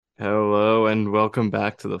and welcome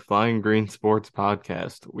back to the Flying Green Sports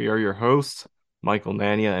Podcast. We are your hosts, Michael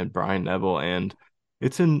Nania and Bryan Nebel, and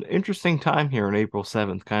it's an interesting time here on April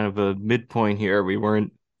 7th, kind of a midpoint here. We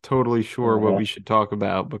weren't totally sure what we Uh-huh. should talk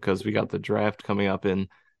about because we got the draft coming up in,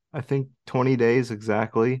 I think, 20 days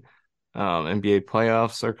exactly. NBA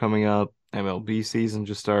playoffs are coming up, MLB season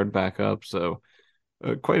just started back up, so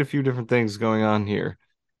quite a few different things going on here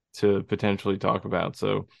to potentially talk about.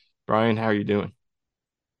 So, Brian, how are you doing?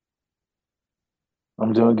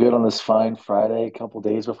 I'm doing good on this fine Friday, a couple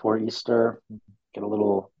days before Easter. Get a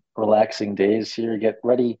little relaxing days here. Get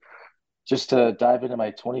ready just to dive into my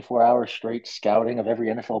 24-hour straight scouting of every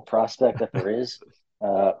NFL prospect that there is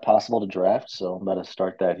possible to draft. So I'm about to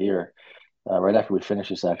start that here right after we finish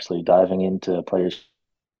this, actually, diving into players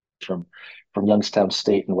from Youngstown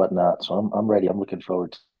State and whatnot. So I'm ready. I'm looking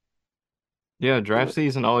forward Yeah, to draft it.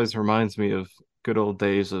 season always reminds me of good old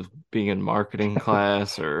days of being in marketing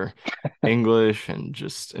class or English, and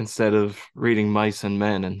just instead of reading Mice and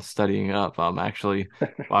Men and studying up, I'm actually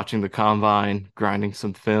watching the combine, grinding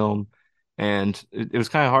some film. And it was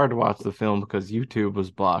kind of hard to watch the film because YouTube was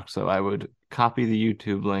blocked. So I would copy the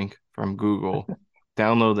YouTube link from Google,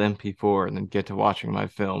 download the MP4, and then get to watching my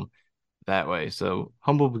film that way. So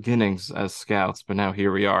humble beginnings as scouts, but now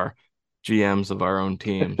here we are, GMs of our own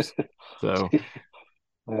teams. So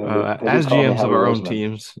They do as call me GMs of Howie our own Roseman.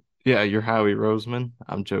 teams, yeah, you're Howie Roseman.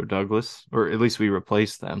 I'm Joe Douglas, or at least we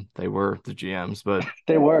replaced them. They were the GMs, but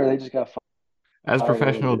They were. They just got as fired earlier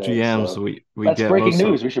professional today. GMs, So we that's get breaking most of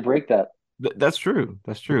news. We should break that. that's true.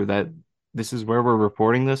 That's true. That this is where we're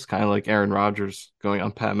reporting this, kind of like Aaron Rodgers going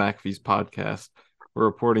on Pat McAfee's podcast. We're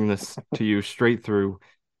reporting this to you straight through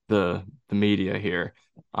the media here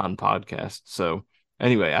on podcast. So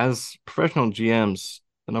anyway, as professional GMs,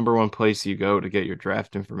 the number one place you go to get your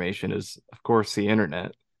draft information is, of course, the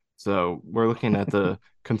internet. So we're looking at the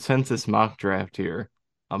consensus mock draft here,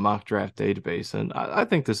 a mock draft database, and I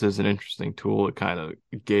think this is an interesting tool to kind of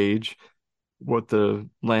gauge what the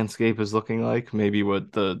landscape is looking like, maybe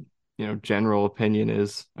what the general opinion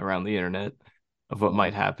is around the internet of what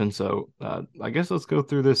might Mhm. happen. So I guess let's go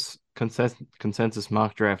through this consensus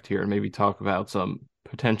mock draft here and maybe talk about some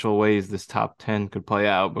potential ways this top 10 could play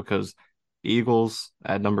out because Eagles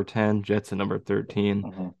at number 10, Jets at number 13.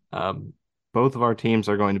 Mhm. Um, both of our teams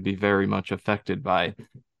are going to be very much affected by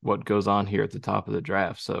what goes on here at the top of the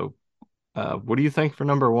draft. So what do you think for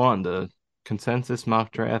number one? The consensus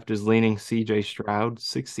mock draft is leaning CJ Stroud,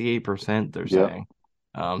 68% they're Yep. saying.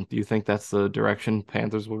 Do you think that's the direction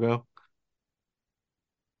Panthers will go?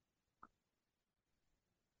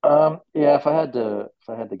 Yeah, if I had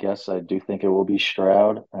to guess, I do think it will be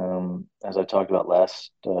Stroud. As I talked about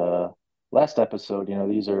last episode,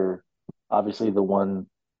 these are obviously the one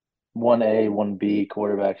A, one B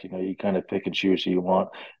quarterbacks. You kind of pick and choose who you want.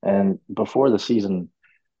 And before the season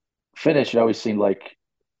finished, it always seemed like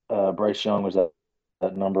Bryce Young was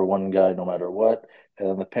that number one guy no matter what. And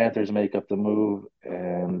then the Panthers make up the move,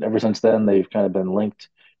 and ever since then they've kind of been linked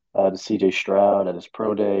to CJ Stroud at his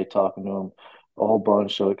pro day, talking to him a whole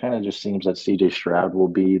bunch. So it kind of just seems that CJ Stroud will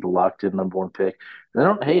be the locked in number one pick. And I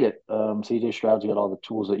don't hate it. CJ Stroud's got all the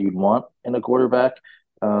tools that you'd want in a quarterback.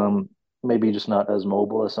 Um, Maybe just not as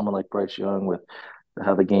mobile as someone like Bryce Young with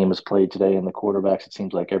how the game is played today and the quarterbacks. It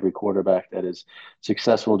seems like every quarterback that is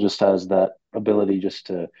successful just has that ability just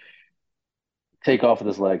to take off with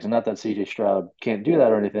his legs. And not that CJ Stroud can't do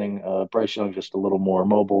that or anything. Bryce Young's just a little more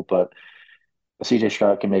mobile, but CJ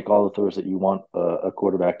Stroud can make all the throws that you want a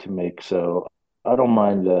quarterback to make. So I don't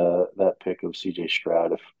mind that pick of CJ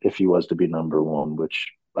Stroud if he was to be number one,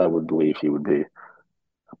 which I would believe he would be.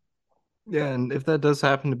 Yeah, and if that does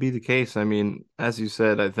happen to be the case, I mean, as you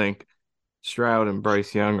said, I think Stroud and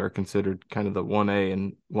Bryce Young are considered kind of the 1A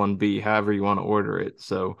and 1B, however you want to order it.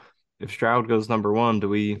 So if Stroud goes number one, do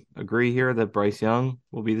we agree here that Bryce Young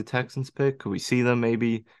will be the Texans pick? Could we see them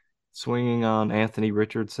maybe swinging on Anthony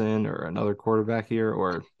Richardson or another quarterback here,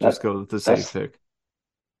 or just That go with the safe that's pick?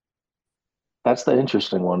 that's the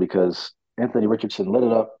interesting one because Anthony Richardson lit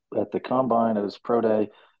it up at the combine at his pro day.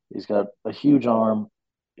 He's got a huge arm.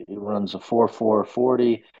 He runs a 4.4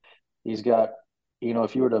 40. He's got,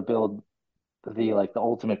 if you were to build the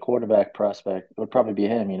ultimate quarterback prospect, it would probably be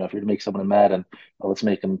him. If you're to make someone mad and let's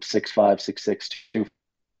make him 6'5", 6'6",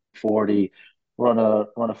 240, run a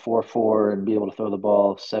 4.4 and be able to throw the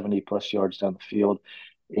ball 70 plus yards down the field.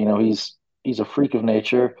 He's a freak of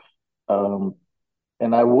nature. Um,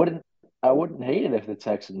 and I wouldn't hate it if the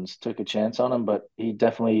Texans took a chance on him, but he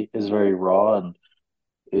definitely is very raw and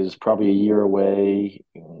is probably a year away,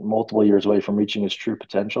 multiple years away from reaching his true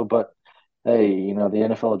potential. But hey, the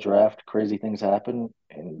NFL draft, crazy things happen,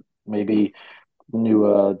 and maybe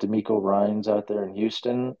new D'Amico Ryans out there in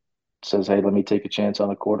Houston says, "Hey, let me take a chance on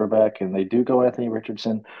a quarterback," and they do go Anthony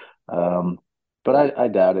Richardson. Um, but I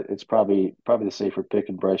doubt it. It's probably the safer pick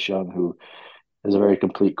in Bryce Young, who is a very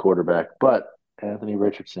complete quarterback. But Anthony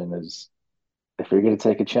Richardson is, if you're going to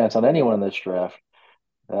take a chance on anyone in this draft,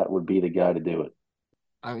 that would be the guy to do it.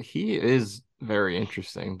 I mean, he is very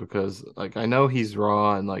interesting because like I know he's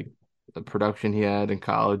raw and like the production he had in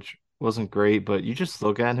college wasn't great, but you just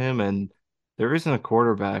look at him and there isn't a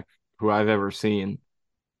quarterback who I've ever seen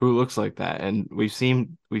who looks like that. And we've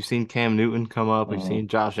seen Cam Newton come up, we've Mhm. seen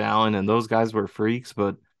Josh Allen, and those guys were freaks,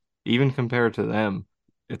 but even compared to them,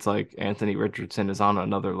 it's like Anthony Richardson is on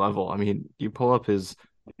another level. I mean, you pull up his,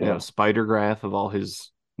 Yeah. spider graph of all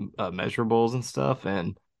his measurables and stuff,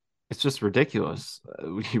 and it's just ridiculous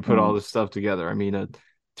when you put all Mhm. this stuff together. I mean, a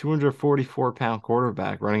 244-pound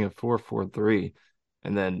quarterback running a 4.43,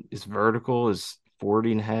 and then his vertical is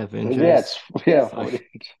 40 and a half Yeah, inches. it's yeah, It's like 40.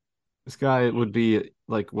 this guy would be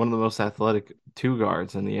like one of the most athletic two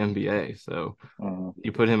guards in the NBA. So Mhm.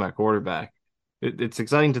 you put him at quarterback. It's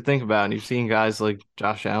exciting to think about. And you've seen guys like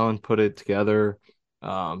Josh Allen put it together.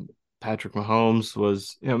 Um, Patrick Mahomes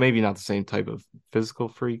was, maybe not the same type of physical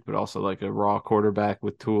freak, but also like a raw quarterback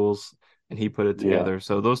with tools, and he put it Yeah. together.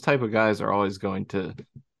 So those type of guys are always going to,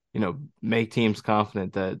 make teams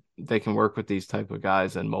confident that they can work with these type of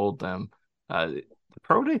guys and mold them. The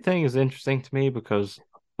pro day thing is interesting to me because,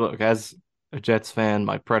 look, as a Jets fan,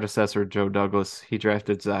 my predecessor Joe Douglas, he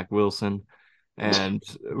drafted Zach Wilson, and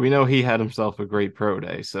we know he had himself a great pro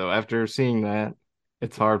day. So after seeing that,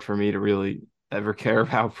 it's hard for me to really ever care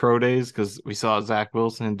about pro days because we saw Zach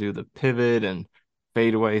Wilson do the pivot and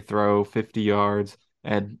fadeaway throw 50 yards.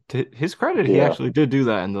 And to his credit, he Yeah. actually did do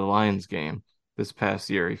that in the Lions game this past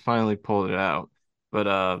year. He finally pulled it out, but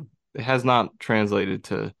it has not translated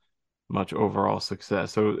to much overall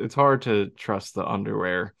success. So it's hard to trust the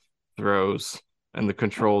underwear throws and the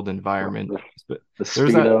controlled environment. The, But the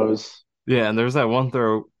there's that, Speedos. yeah, and there's that one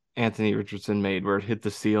throw Anthony Richardson made where it hit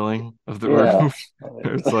the ceiling of the Yeah. roof.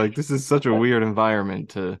 It's like this is such a weird environment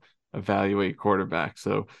to evaluate quarterback.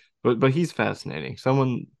 So, but he's fascinating.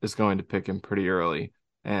 Someone is going to pick him pretty early,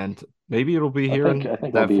 and maybe it'll be I here think in I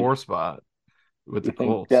think it'll that be. four spot with the You think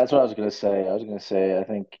Colts. that's what I was gonna say. I was gonna say I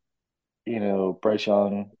think Bryce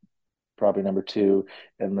Young probably number two,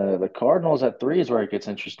 and the Cardinals at three is where it gets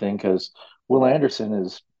interesting because Will Anderson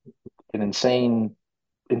is an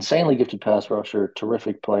insanely gifted pass rusher,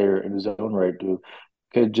 terrific player in his own right, who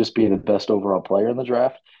could just be the best overall player in the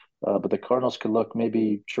draft. But the Cardinals could look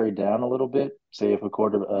maybe trade down a little bit. Say if a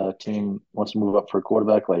quarter team wants to move up for a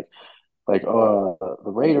quarterback, like the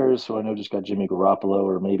Raiders, who I know just got Jimmy Garoppolo,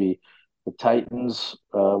 or maybe the Titans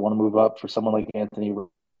want to move up for someone like Anthony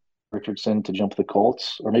Richardson to jump the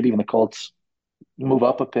Colts, or maybe even the Colts move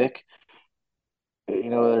up a pick.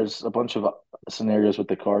 There's a bunch of scenarios with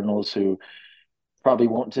the Cardinals who probably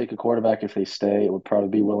won't take a quarterback if they stay. It would probably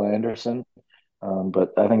be Will Anderson.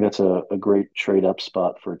 But I think that's a great trade up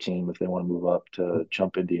spot for a team if they want to move up to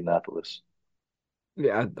jump Indianapolis.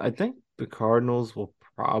 Yeah, I think the Cardinals will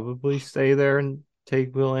probably stay there and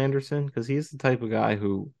take Will Anderson because he's the type of guy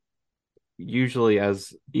who usually,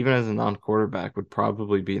 as even as a non-quarterback, would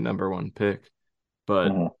probably be number one pick.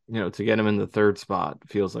 But Hmm. to get him in the third spot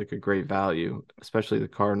feels like a great value, especially the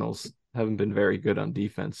Cardinals haven't been very good on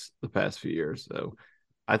defense the past few years. So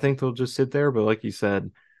I think they'll just sit there. But like you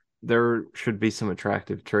said, there should be some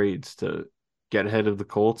attractive trades to get ahead of the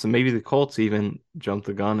Colts, and maybe the Colts even jump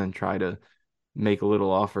the gun and try to make a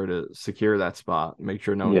little offer to secure that spot, make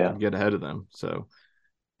sure no one Yeah. can get ahead of them. So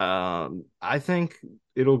I think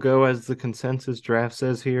it'll go as the consensus draft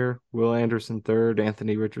says here. Will Anderson third,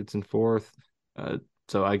 Anthony Richardson fourth. Uh,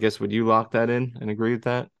 so I guess would you lock that in and agree with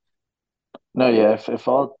that? No, yeah. If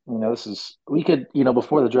all this is we could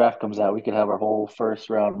before the draft comes out, we could have our whole first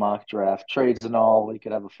round mock draft trades and all. We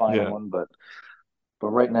could have a final Yeah. one, but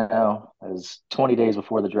right now, as 20 days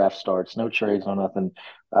before the draft starts, no trades, no nothing.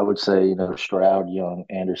 I would say Stroud, Young,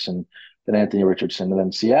 Anderson, then Anthony Richardson, and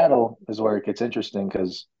then Seattle is where it gets interesting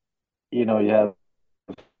because you have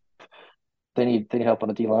they need help on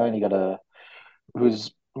the D line. You got a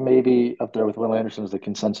who's maybe up there with Will Anderson as the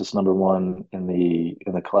consensus number one in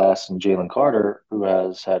the class, and Jalen Carter, who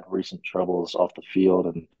has had recent troubles off the field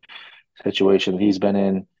and situation that he's been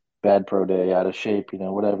in, bad pro day, out of shape,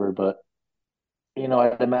 whatever. But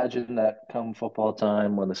I'd imagine that come football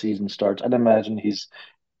time when the season starts, I'd imagine he's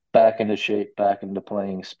back into shape, back into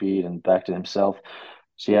playing speed, and back to himself.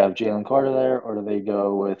 So you have Jalen Carter there, or do they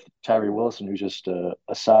go with Tyree Wilson, who's just a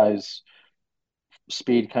size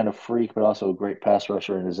speed kind of freak, but also a great pass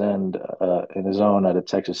rusher in his own at a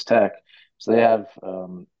Texas Tech. So they have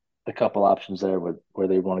a couple options there where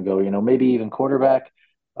they want to go. Maybe even quarterback,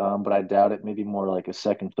 but I doubt it. Maybe more like a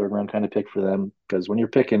second, third round kind of pick for them because when you're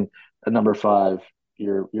picking a number five,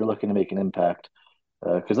 you're looking to make an impact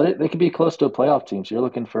because they could be close to a playoff team. So you're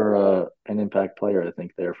looking for an impact player, I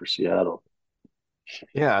think, there for Seattle.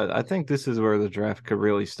 Yeah, I think this is where the draft could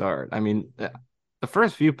really start. I mean, the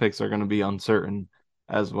first few picks are going to be uncertain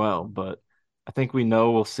as well, but I think we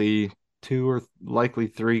know we'll see two or likely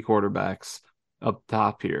three quarterbacks up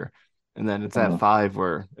top here. And then it's at Mhm. five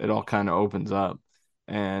where it all kind of opens up.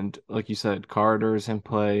 And like you said, Carter's in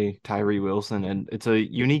play, Tyree Wilson, and it's a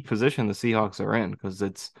unique position the Seahawks are in because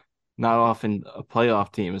it's not often a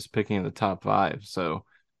playoff team is picking in the top five. So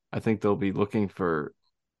I think they'll be looking for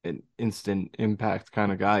an instant impact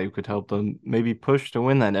kind of guy who could help them maybe push to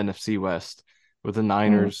win that NFC West with the Mhm.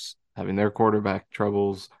 Niners having their quarterback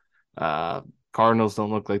troubles. Uh, Cardinals don't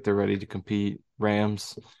look like they're ready to compete.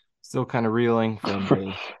 Rams still kind of reeling from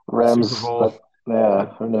the Super Rams, Bowl. yeah,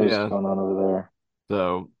 who knows what's Yeah, going on over there?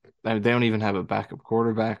 so they don't even have a backup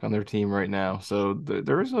quarterback on their team right now. So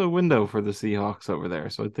there is a window for the Seahawks over there.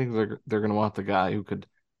 So I think they're going to want the guy who could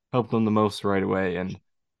help them the most right away. And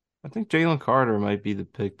I think Jalen Carter might be the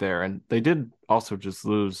pick there. And they did also just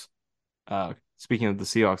lose. Speaking of the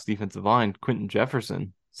Seahawks defensive line, Quentin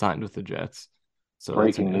Jefferson signed with the Jets. So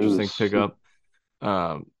that's an Breaking interesting news. pickup.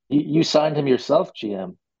 Um, You signed him yourself,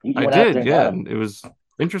 GM. You I went out there did, and yeah. got him. And it was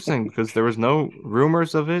interesting because there was no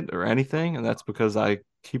rumors of it or anything. And that's because I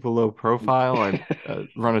keep a low profile. I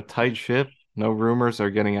run a tight ship. No rumors are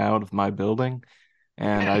getting out of my building.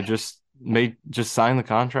 And I just signed the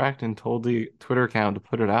contract and told the Twitter account to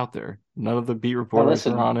put it out there. None of the beat Now reporters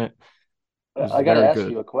were listen, on it. It was I got to very ask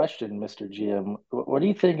good. you a question, Mr. GM. What are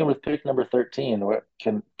you thinking with pick number 13?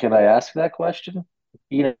 Can I ask that question?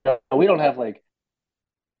 We don't have like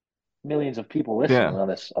millions of people listening Yeah. on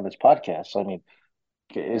this podcast. So, I mean,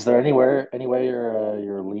 is there any way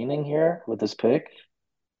you're leaning here with this pick?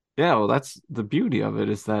 Yeah, well, that's the beauty of it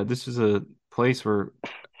is that this is a place where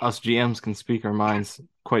us GMs can speak our minds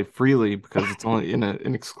quite freely because it's only in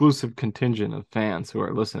an exclusive contingent of fans who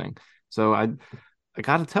are listening. So I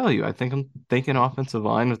got to tell you, I think I'm thinking offensive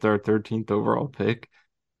line with our 13th overall pick.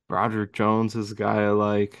 Broderick Jones is a guy I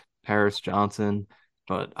like, Paris Johnson,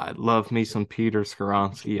 but I love me some Peter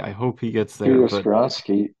Skoronsky. I hope he gets there, Peter but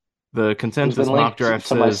Skoronsky, the who's consensus been mock linked draft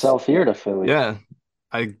to says, myself here to Philly. yeah,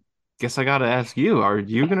 I guess I got to ask you, are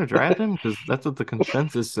you going to draft him? Because that's what the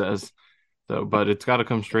consensus says. So, but it's got to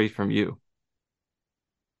come straight from you.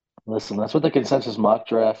 Listen, that's what the consensus mock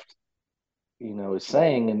draft, is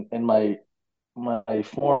saying. And my the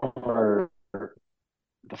former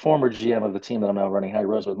GM of the team that I'm now running, Harry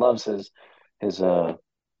Rosewood, loves his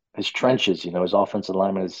his trenches, his offensive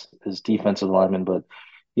lineman, his defensive lineman. But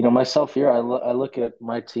myself here, I look at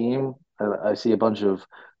my team, I see a bunch of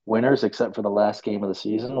winners, except for the last game of the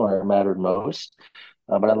season where it mattered most.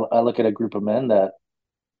 But I look at a group of men that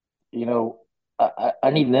you know, I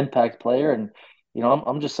need an impact player, and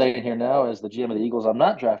I'm just saying here now, as the GM of the Eagles, I'm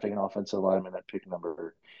not drafting an offensive lineman at pick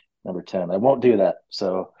number 10. I won't do that.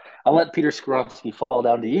 So I'll let Peter Skoronsky fall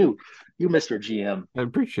down to you, Mr. GM, I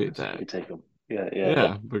appreciate so you that. can take him. Yeah, yeah, yeah.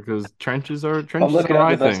 Yeah, because I'm trenches are looking out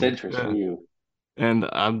my the best thing. interest for Yeah. you. And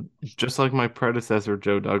I'm just like my predecessor,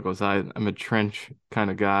 Joe Douglas. I'm a trench kind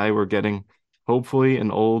of guy. We're getting hopefully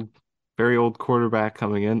an very old quarterback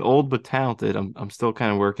coming in, old but talented. I'm still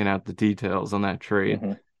kind of working out the details on that trade,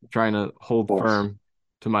 Of trying to hold course. firm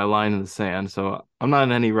to my line in the sand. So I'm not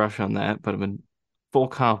in any rush on that, but I'm in full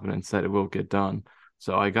confidence that it will get done.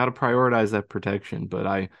 So I got to prioritize that protection, but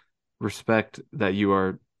I respect that you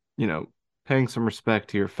are, you know, paying some respect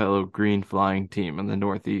to your fellow green flying team in the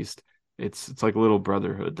Northeast. It's like a little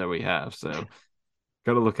brotherhood that we have. So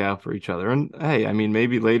got to look out for each other. And hey, I mean,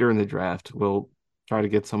 maybe later in the draft we'll try to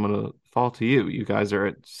get someone to fall to you. You guys are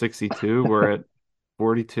at 62, we're at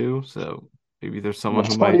 42, so maybe there's someone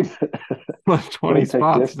who Let's might only left 20 only pick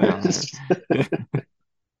spots down there. difference. Yeah.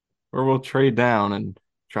 Or we'll trade down and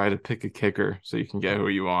try to pick a kicker so you can get who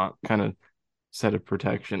you want. Kind of set a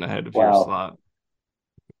protection ahead of your Wow, slot.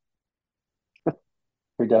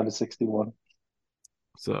 we're down to 61.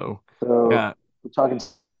 So So yeah, we're talking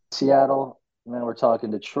Seattle. Now we're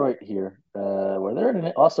talking Detroit here, where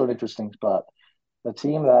they're also an interesting spot. A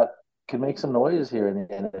team that can make some noise here in the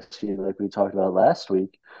NFC, like we talked about last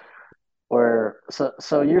week.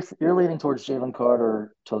 So you're leaning towards Jalen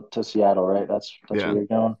Carter to Seattle, right? That's where yeah, you're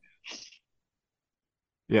going.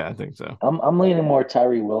 yeah, I think so. I'm leaning more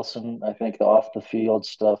Tyree Wilson. I think the off the field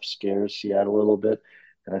stuff scares Seattle a little bit,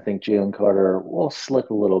 and I think Jalen Carter will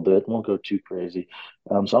slip a little bit. Won't go too crazy.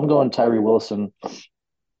 So I'm going Tyree Wilson.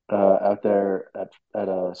 out there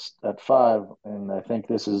at five, and I think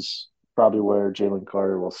this is probably where Jalen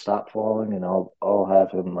Carter will stop falling, and I'll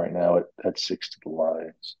have him right now at six to the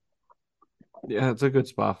Lions. Yeah, it's a good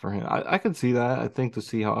spot for him. I could see that. I think the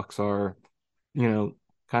Seahawks are, you know,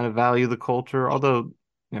 kind of value the culture, although,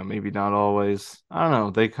 maybe not always. I don't know.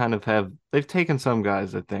 They kind of have they've taken some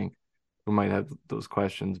guys, I think, who might have those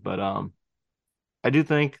questions, but I do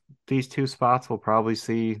think these two spots will probably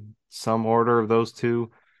see some order of those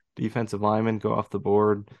two defensive linemen go off the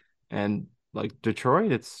board. And like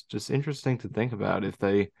Detroit, it's just interesting to think about if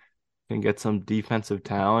they can get some defensive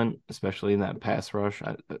talent, especially in that pass rush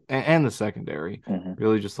and the secondary, Hmm.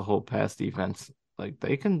 really just the whole pass defense. Like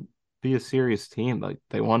they can be a serious team. Like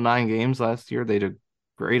they won 9 games last year. They did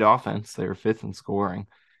great offense. They were fifth in scoring.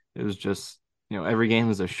 It was just, every game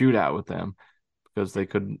was a shootout with them because they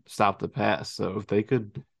couldn't stop the pass. So if they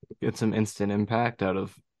could get some instant impact out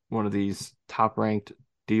of one of these top ranked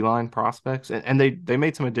D line prospects, and they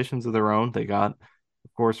made some additions of their own. They got,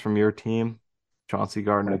 of course, from your team, Chauncey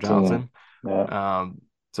Gardner My team, Johnson. yeah. Um,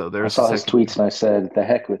 so I there's the saw his second. tweets and I said, "The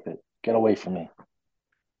heck with it, get away from me."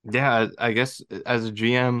 Yeah, I guess as a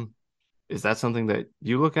GM, is that something that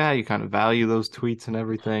you look at? You kind of value those tweets and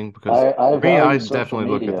everything? Because I for me, I value social definitely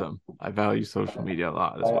look at media. them. I value social media a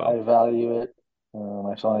lot as I well. value it.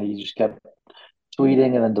 I saw he just kept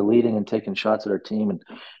tweeting and then deleting and taking shots at our team, and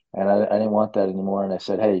I didn't want that anymore. And I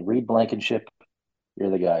said, "Hey, Reed Blankenship, you're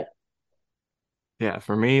the guy." Yeah,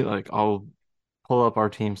 for me, like I'll pull up our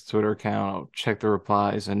team's Twitter account, I'll check the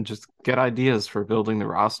replies, and just get ideas for building the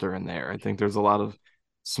roster in there. I think there's a lot of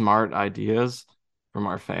smart ideas from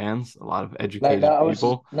our fans, a lot of Now educated I was just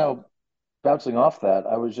people. no bouncing off that.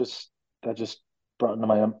 I was just that just brought into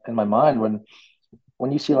my mind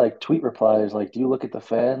when you see like tweet replies, like do you look at the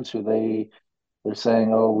fans who they're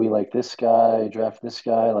saying, "Oh, we like this guy, draft this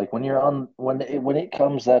guy." Like when you're on when it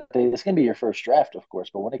comes that day, it's gonna be your first draft, of course.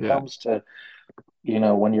 But when it Yeah. comes to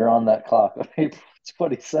when you're on that clock of April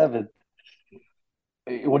 27th,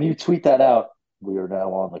 when you tweet that out, we are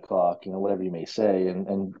now on the clock. Whatever you may say,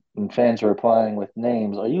 and fans are replying with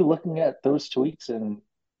names. Are you looking at those tweets and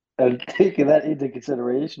taking that into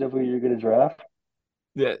consideration of who you're going to draft?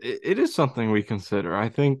 Yeah, it is something we consider. I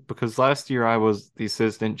think because last year I was the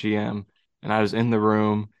assistant GM and I was in the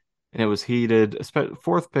room and it was heated.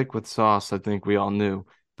 Fourth pick with Sauce, I think we all knew.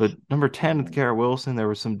 But number 10 with Mhm. Garrett Wilson, there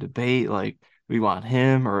was some debate like we want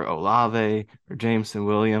him or Olave or Jameson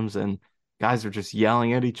Williams, and guys were just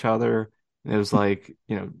yelling at each other. And it was like,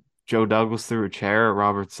 Joe Douglas threw a chair at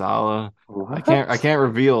Robert Saleh. I What? can't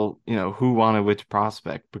reveal, who wanted which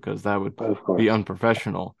prospect because that would Of be course.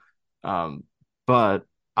 unprofessional. Um, but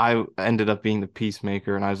I ended up being the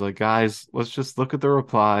peacemaker, and I was like, guys, let's just look at the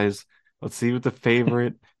replies. Let's see what the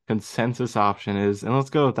favorite consensus option is, and let's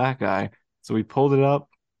go with that guy. So we pulled it up.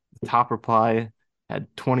 The top reply had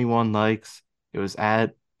 21 likes. It was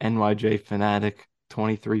at NYJ Fanatic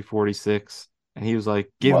 2346, and he was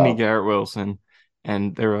like, "Give me Wow. Garrett Wilson."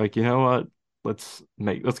 And they were like, "You know what? Let's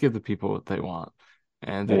give the people what they want."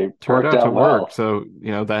 And it It turned worked out to out work. well. So,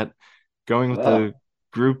 that going with Yeah. the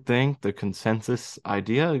group thing, the consensus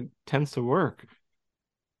idea tends to work.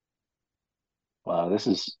 Wow. This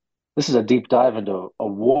is a deep dive into a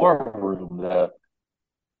war room that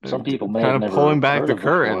some people may Kind have of pulling never back heard the of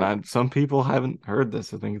curtain. before. Some people haven't heard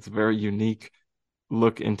this. I think it's a very unique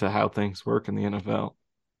look into how things work in the NFL.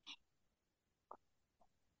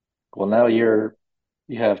 Well, now you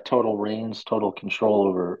have total reigns, total control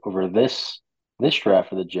over this draft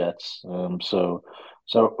for the Jets. So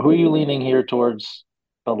who are you leaning here towards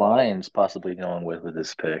the Lions possibly going with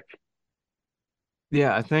this pick?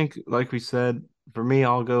 Yeah, I think, like we said, for me,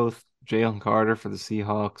 I'll go with Jalen Carter for the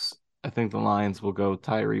Seahawks. I think the Lions will go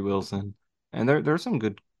Tyree Wilson. And there's some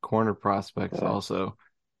good corner prospects Yeah, also.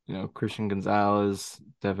 Christian Gonzalez,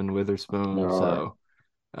 Devin Witherspoon. there are.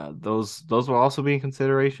 So those will also be in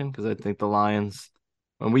consideration because I think the Lions,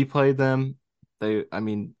 when we played them, I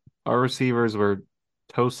mean, our receivers were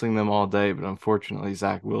toasting them all day, but unfortunately,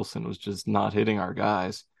 Zach Wilson was just not hitting our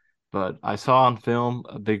guys. But I saw on film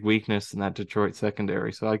a big weakness in that Detroit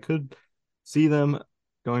secondary, so I could see them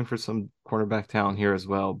going for some cornerback talent here as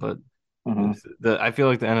well. But Hmm. I feel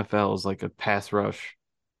like the NFL is like a pass rush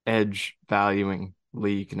edge valuing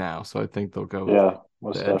league now, so I think they'll go with Yeah, the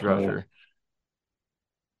most edge definitely. rusher.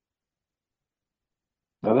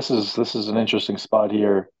 Now this is an interesting spot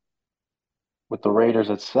here with the Raiders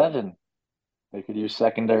at seven. They could use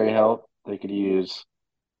secondary help. They could use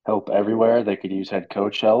help everywhere. They could use head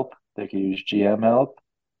coach help. They could use GM help.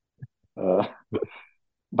 Uh,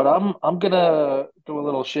 but I'm gonna go a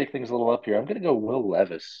little shake things a little up here. I'm gonna go Will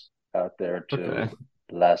Levis out there Okay. to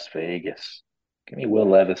Las Vegas. Give me Will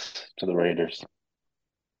Levis to the Raiders.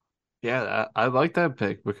 Yeah, I like that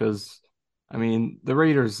pick because, I mean, the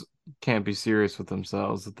Raiders can't be serious with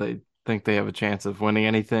themselves that they think they have a chance of winning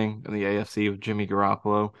anything in the AFC with Jimmy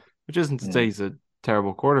Garoppolo, which isn't to say Mm. he's a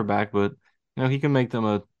terrible quarterback, but he can make them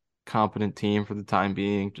a competent team for the time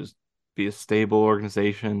being, just be a stable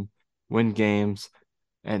organization, win games,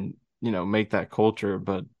 and make that culture.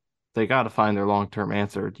 But they got to find their long-term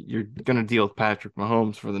answer. You're going to deal with Patrick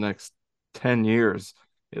Mahomes for the next 10 years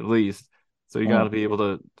at least. So you got to Mm. be able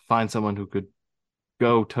to find someone who could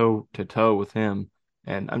go toe to toe with him.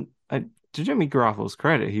 And to Jimmy Garoppolo's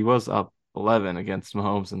credit, he was up 11 against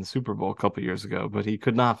Mahomes in the Super Bowl a couple years ago, but he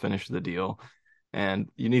could not finish the deal. And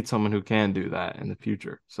you need someone who can do that in the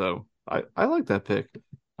future. So I like that pick.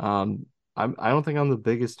 I don't think I'm the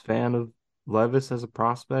biggest fan of Levis as a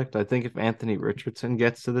prospect. I think if Anthony Richardson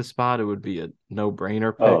gets to this spot, it would be a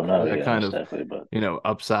no-brainer Oh pick for no, that yeah, kind most of, definitely. But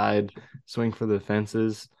upside swing for the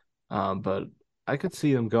fences. But I could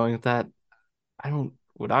see them going with that.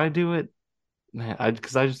 Would I do it? Man,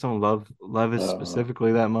 because I just don't love Levis uh,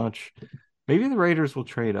 specifically that much. Maybe the Raiders will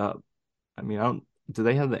trade up. I mean, do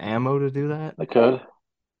they have the ammo to do that? they could.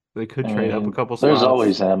 They could I trade up a mean, couple there's spots.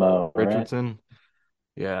 always ammo, right? Richardson,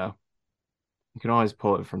 yeah, you can always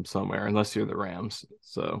pull it from somewhere unless you're the Rams.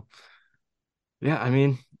 So, yeah, I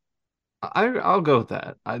mean, I'll go with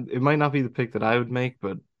that. It might not be the pick that I would make,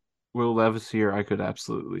 but Will Levis here, I could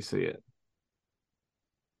absolutely see it.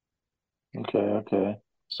 Okay, okay.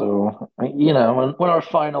 So, when our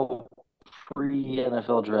final free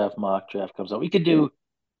NFL draft mock draft comes out, we could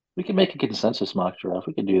make a consensus mock draft.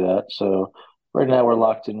 We could do that. So right now we're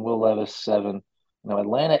locked in Will Levis 7. Now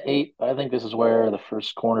Atlanta 8. I think this is where the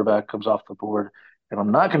first cornerback comes off the board. And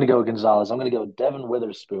I'm not going to go Gonzalez. I'm going to go Devin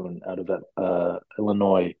Witherspoon out of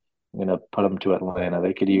Illinois. I'm going to put him to Atlanta.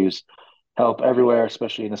 They could use help everywhere,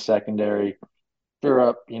 especially in the secondary. They're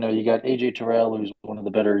up. You got AJ Terrell, who's one of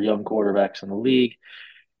the better young quarterbacks in the league.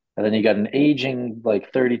 And then you got an aging,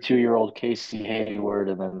 like 32-year-old Casey Hayward,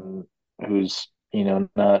 and then who's,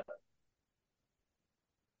 not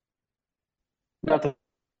the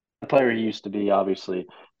player he used to be, obviously.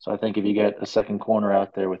 So I think if you get a second corner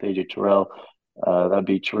out there with AJ Terrell, that'd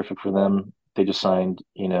be terrific for them. They just signed,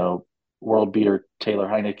 world beater Taylor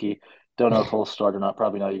Heineke. Don't know if he'll start or not.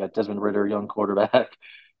 Probably not. You got Desmond Ritter, young quarterback.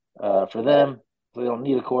 For them, they don't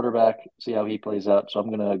need a quarterback. See how he plays out. So I'm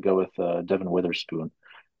gonna go with Devin Witherspoon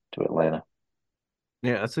to Atlanta.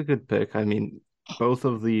 Yeah, that's a good pick. I mean, both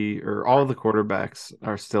of the or all of the quarterbacks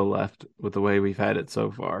are still left with the way we've had it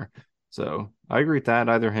so far. So I agree with that.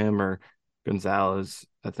 Either him or Gonzalez,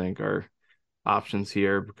 I think, are options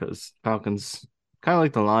here because Falcons, kind of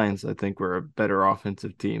like the Lions, I think were a better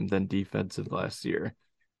offensive team than defensive last year.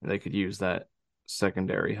 And they could use that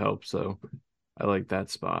secondary help. So I like that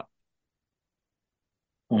spot.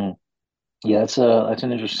 Mm. Yeah, that's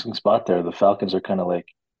an interesting spot there. The Falcons are kind of like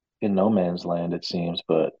in no man's land, it seems,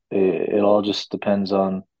 but it all just depends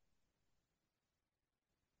on,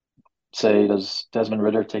 say, does Desmond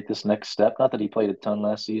Ritter take this next step? Not that he played a ton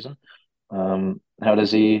last season. How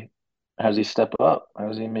does he step up? How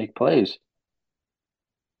does he make plays?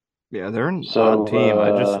 Yeah, they're an odd So team.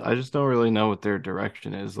 I just don't really know what their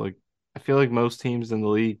direction is. Like I feel like most teams in the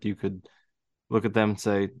league, you could look at them and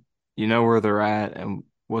say, you know where they're at and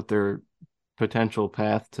what their potential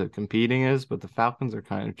path to competing is, but the Falcons are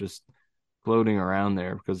kind of just floating around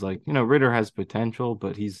there because like, Ritter has potential,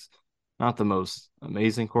 but he's not the most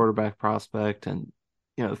amazing quarterback prospect. And,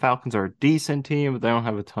 the Falcons are a decent team, but they don't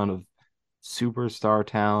have a ton of superstar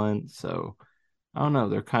talent. So I don't know.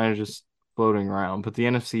 They're kind of just floating around, but the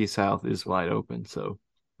NFC South is wide open. So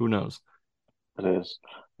who knows? it is,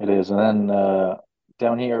 it is, and then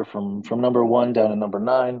down here from number 1 down to number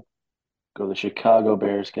 9, go the Chicago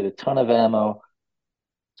Bears. Get a ton of ammo,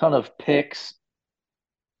 ton of picks.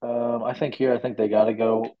 I think they got to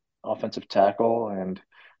go offensive tackle, and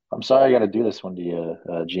I'm sorry I got to do this one to you,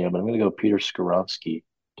 GM, but I'm going to go Peter Skoronsky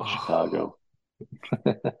to Oh, Chicago.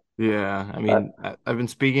 yeah. I I, mean, I've been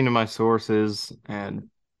speaking to my sources, and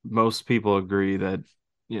most people agree that,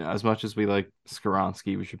 as much as we like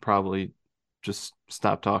Skaronski, we should probably just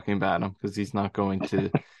stop talking about him because he's not going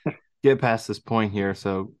to get past this point here.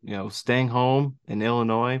 So, staying home in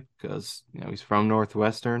Illinois because, he's from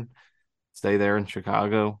Northwestern, stay there in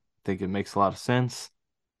Chicago. I think it makes a lot of sense.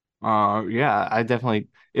 Yeah, I definitely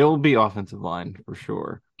it will be offensive line for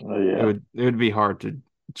sure. yeah, It would be hard to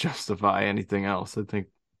justify anything else. I think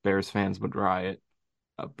Bears fans would riot.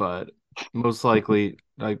 But most likely,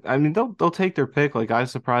 like I mean, they'll take their pick. Like I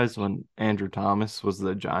was surprised when Andrew Thomas was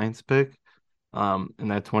the Giants pick, in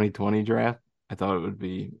that 2020 draft. I thought it would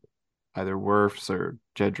be either Wirfs or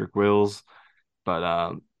Jedrick Wills. But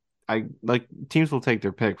I like teams will take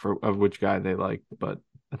their pick for of which guy they like, but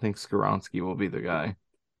I think Skoronski will be the guy.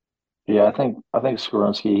 Yeah, I think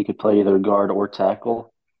Skoronski, he could play either guard or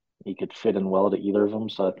tackle. He could fit in well to either of them.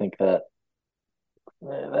 So I think that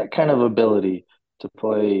that kind of ability to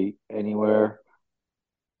play anywhere,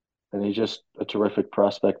 and he's just a terrific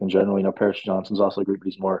prospect in general. Paris Johnson's also great, but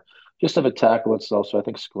he's more just of a tackle itself. So I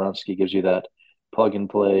think Skoronski gives you that plug and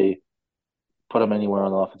play, put him anywhere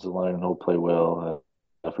on the offensive line, and he'll play well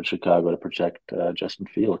for Chicago to protect Justin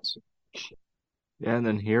Fields. Yeah, and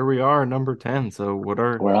then here we are, number 10. So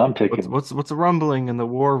Where I'm what's picking, what's rumbling in the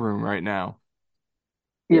war room right now?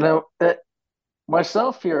 you know, eh,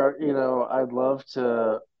 myself here, I'd love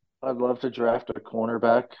to draft a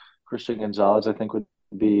cornerback. Christian Gonzalez, I think, would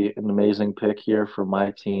be an amazing pick here for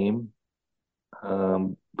my team.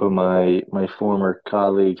 But my former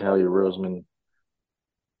colleague Howie Roseman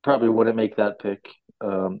probably wouldn't make that pick.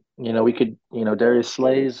 We could, Darius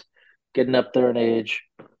Slay's getting up there in age,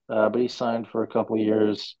 but he signed for a couple of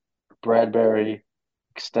years. Bradbury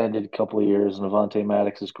extended a couple of years, and Avonte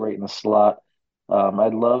Maddox is great in the slot.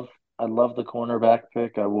 I'd love the cornerback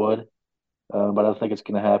pick. I would, but I don't think it's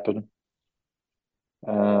going to happen.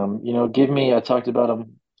 Give me. I talked about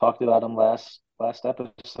him last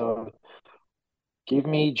episode. Give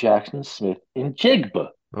me Jackson Smith in Jigba.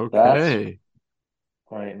 That's Okay.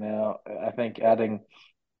 right now. I think adding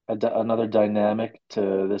another dynamic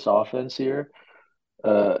to this offense here.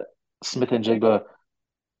 Uh, Smith and Jigba,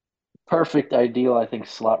 perfect, ideal. I think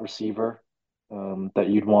slot receiver that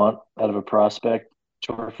you'd want out of a prospect.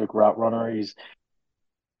 Terrific route runner. He's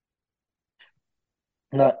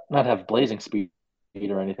not have blazing speed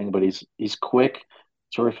or anything, but he's quick,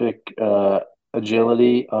 terrific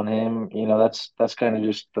agility on him. That's kind of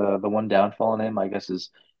just the one downfall on him, I guess, is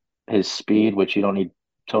his speed, which you don't need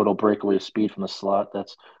total breakaway speed from the slot.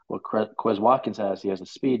 That's what Quez Watkins has. He has the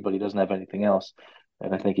speed, but he doesn't have anything else.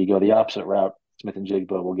 And I think you go the opposite route. Smith and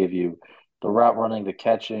Jigba will give you the route running, the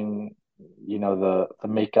catching, the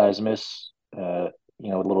make guys miss. A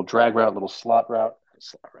little drag route, little slant route.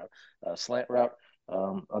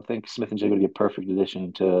 I think Smith and Jigba would be a perfect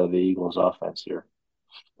addition to the Eagles' offense here.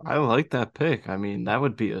 I like that pick. I mean, that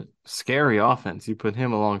would be a scary offense. You put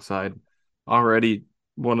him alongside already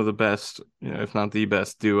one of the best, if not the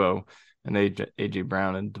best duo, and AJ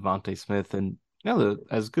Brown and Devontae Smith. And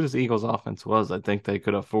as good as the Eagles' offense was, I think they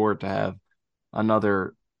could afford to have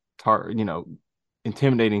another tar,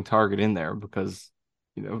 intimidating target in there because,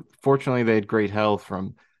 fortunately they had great health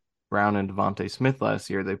from Brown and Devontae Smith last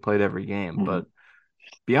year. They played every game, Mhm. but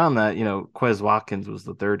beyond that, Quez Watkins was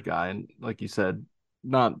the third guy, and like you said,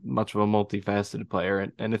 not much of a multifaceted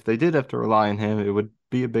player. And if they did have to rely on him, it would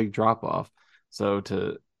be a big drop off. So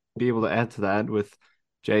to be able to add to that with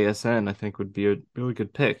JSN, I think would be a really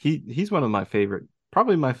good pick. He's one of my favorite,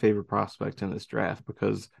 probably my favorite prospect in this draft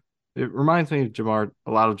because it reminds me of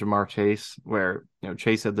a lot of Jamar Chase, where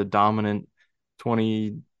Chase had the dominant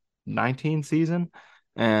 2019 season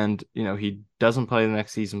and he doesn't play the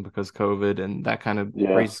next season because COVID, and that kind of Yeah.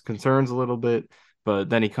 raises concerns a little bit. But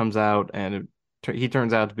then he comes out and he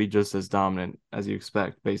turns out to be just as dominant as you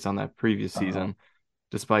expect based on that previous Uh-huh. season,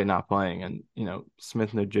 despite not playing. And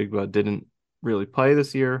Smith Najigba didn't really play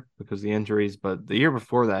this year because of the injuries, but the year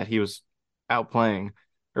before that he was out playing,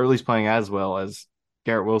 or at least playing as well as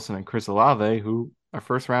Garrett Wilson and Chris Olave, who are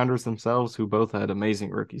first rounders themselves, who both had amazing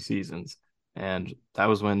rookie seasons. And that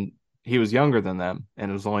was when he was younger than them and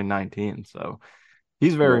it was only 19. So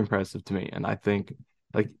he's very Yeah. impressive to me. And I think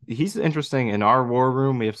like he's interesting in our war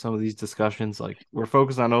room. We have some of these discussions. Like we're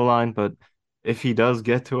focused on O line, but if he does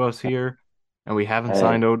get to us here and we haven't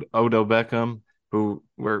signed Hey, Odell Beckham, who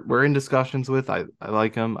we're in discussions with, I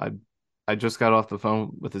like him. I just got off the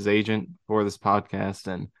phone with his agent for this podcast,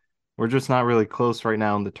 and we're just not really close right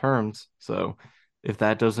now in the terms. So if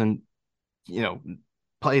that doesn't, you know,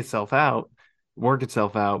 play itself out, work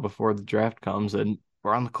itself out before the draft comes, and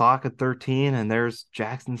we're on the clock at 13, and there's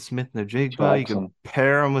Jackson Smith Najigba. You could Jackson.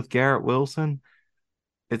 pair him with Garrett Wilson.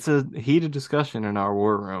 It's a heated discussion in our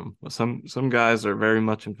war room. Some guys are very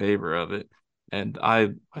much in favor of it, and I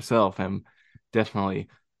myself am definitely.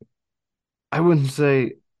 I wouldn't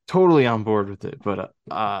say totally on board with it, but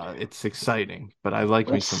it's exciting. But I like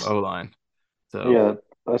me some That's O line. So yeah,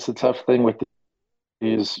 that's the tough thing with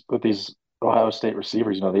these Ohio State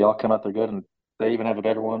receivers. They all come out, they're good, and they even have a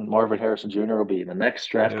better one. Marvin Harrison Jr. will be in the next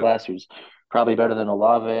draft yep. class, who's probably better than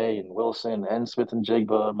Olave and Wilson and Smith and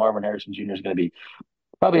Jigba. Marvin Harrison Jr. is going to be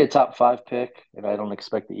probably a top five pick, and I don't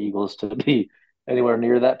expect the Eagles to be anywhere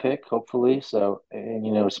near that pick, hopefully. So,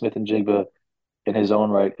 and Smith and Jigba in his own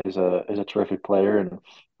right is a terrific player, and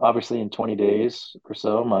obviously in 20 days or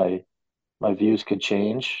so, my views could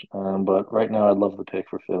change. But right now, I'd love the pick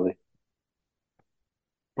for Philly.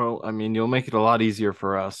 Well, I mean, you'll make it a lot easier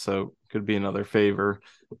for us, so could be another favor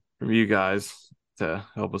from you guys to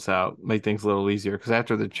help us out, make things a little easier. Because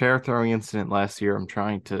after the chair throwing incident last year, I'm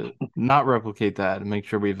trying to not replicate that and make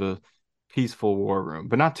sure we have a peaceful war room,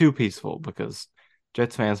 but not too peaceful because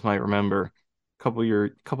Jets fans might remember couple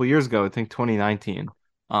years ago, I think 2019,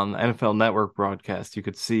 on the NFL Network broadcast, you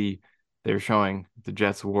could see they were showing the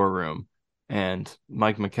Jets war room, and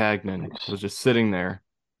Mike McCagnon Thanks. was just sitting there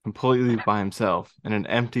completely by himself in an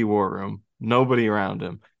empty war room, nobody around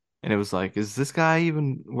him. And it was like, is this guy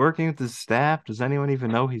even working with his staff? Does anyone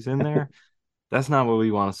even know he's in there? That's not what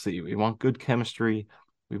we want to see. We want good chemistry.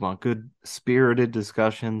 We want good spirited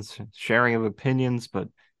discussions, sharing of opinions, but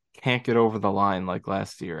can't get over the line like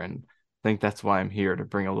last year. And I think that's why I'm here to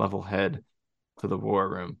bring a level head to the war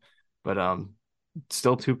room. But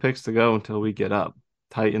still two picks to go until we get up.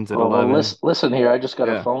 Titans at Well, 11. listen here. I just got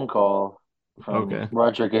a Yeah. phone call from Okay.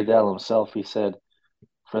 Roger Goodell himself. He said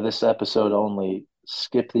for this episode only,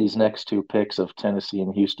 skip these next two picks of Tennessee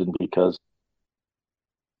and Houston because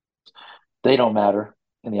they don't matter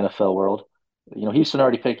in the NFL world. Houston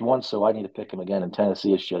already picked one, so I need to pick him again. And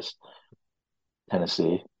Tennessee is just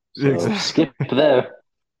Tennessee. So skip Exactly. them.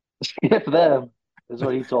 Skip them is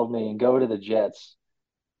what he told me, and go to the Jets.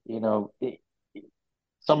 You know,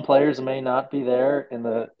 some players may not be there in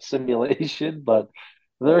the simulation, but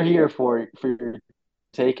they're here for your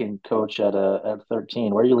taking, coach, at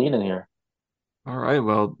 13. Where are you leaning here? All right,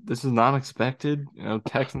 well, this is not expected.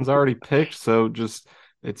 Texans already picked, so just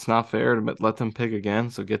it's not fair to let them pick again.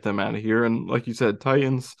 So get them out of here. And like you said,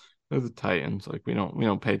 Titans, they're the Titans. Like we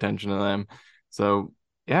don't pay attention to them. So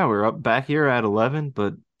yeah, we're up back here at 11.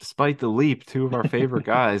 But despite the leap, two of our favorite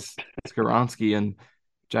guys, Skaronski and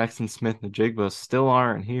Jackson Smith-Njigba, still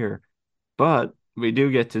aren't here. But we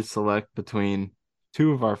do get to select between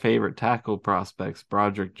two of our favorite tackle prospects,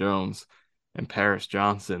 Broderick Jones and Paris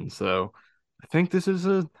Johnson. So I think this is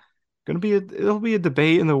a going to be it'll be a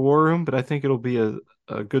debate in the war room, but I think it'll be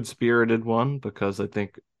a good spirited one because I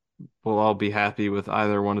think we'll all be happy with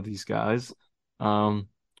either one of these guys. Um,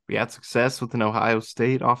 we had success with an Ohio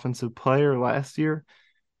State offensive player last year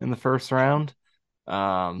in the first round.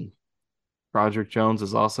 Um, Broderick Jones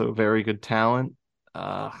is also a very good talent.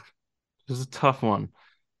 This is a tough one,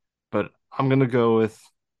 but I'm gonna go with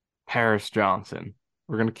Paris Johnson.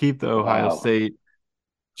 We're gonna keep the Ohio Wow. State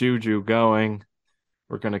juju going.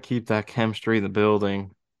 We're gonna keep that chemistry in the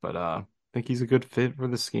building, but I think he's a good fit for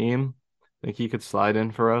the scheme. I think he could slide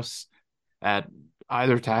in for us at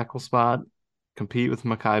either tackle spot, compete with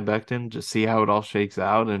Mekhi Becton, just see how it all shakes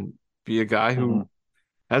out, and be a guy Hmm. who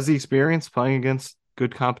has the experience playing against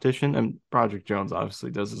good competition. And Broderick Jones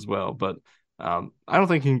obviously does as well, but I don't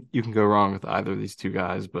think you can go wrong with either of these two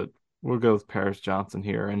guys. But we'll go with Paris Johnson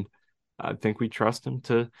here, and I think we trust him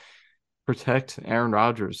to protect Aaron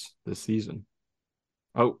Rodgers this season.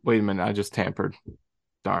 Oh, wait a minute. I just tampered.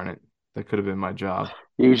 Darn it. That could have been my job.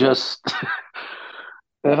 You just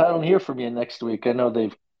if I don't hear from you next week, I know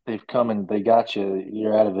they've come and they got you.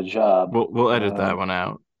 You're out of a job. We'll edit that Um, one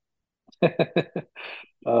out.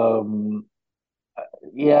 um,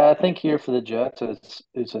 yeah, I think here for the Jets,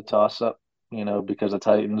 it's a toss up. Because the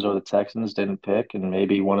Titans or the Texans didn't pick, and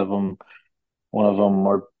maybe one of them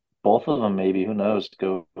or both of them, maybe who knows,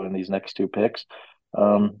 go in these next two picks.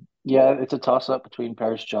 Yeah, it's a toss up between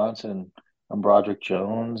Paris Johnson and Broderick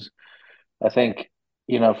Jones. I think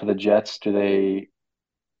for the Jets, do they?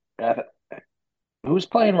 uh, Who's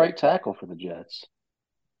playing right tackle for the Jets?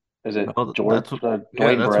 Is it Well, George yeah,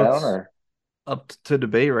 Dwayne that's Brown what's or up to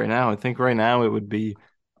debate right now. I think right now it would be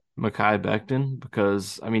Mekhi Becton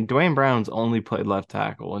because I mean Dwayne Brown's only played left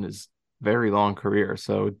tackle in his very long career,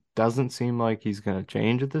 so it doesn't seem like he's going to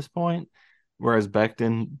change at this point. Whereas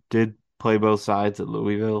Becton did play both sides at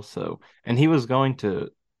Louisville, so and he was going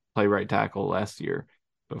to play right tackle last year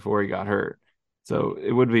before he got hurt. So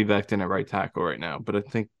it would be Becton at right tackle right now, but I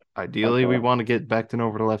think ideally we okay? want to get Becton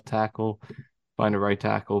over to left tackle, find a right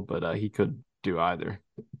tackle, but he could do either.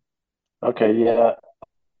 Okay, yeah.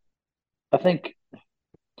 I think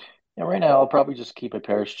right now I'll probably just keep it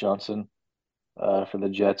Paris Johnson for the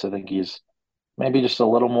Jets. I think he's maybe just a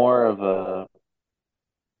little more of a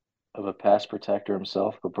pass protector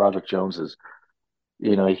himself, but Broderick Jones is,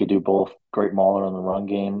 he could do both. Great mauler on the run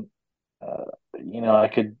game. Uh, I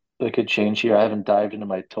could change here. I haven't dived into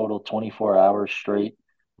my total 24 hours straight,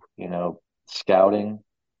 scouting,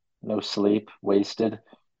 no sleep, wasted.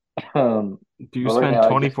 Do you But right spend now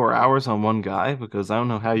 24 hours on one guy? Because I don't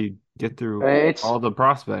know how you get through it's all the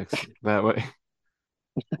prospects that way.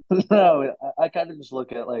 no, I kind of just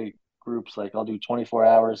look at like groups. Like I'll do 24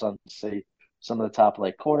 hours on say some of the top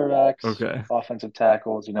like quarterbacks, Okay. offensive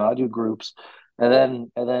tackles. I do groups, and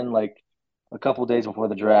then like a couple days before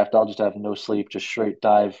the draft, I'll just have no sleep, just straight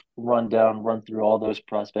dive, run down, run through all those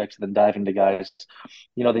prospects, and then dive into guys,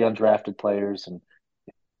 the undrafted players, and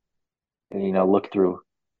look through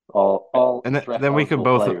all And draft then eligible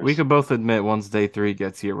we players. could both admit once day three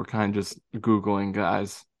gets here, we're kind of just Googling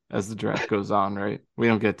guys as the draft goes on, right? We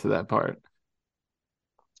don't get to that part.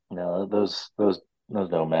 No, those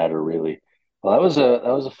don't matter really. Well, that was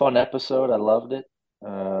a fun episode. I loved it.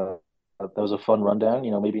 That was a fun rundown.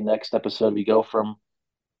 Maybe next episode we go from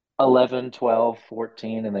 11, 12,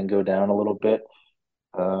 14, and then go down a little bit.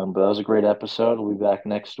 But that was a great episode. We'll be back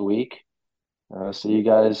next week. See you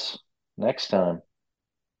guys next time.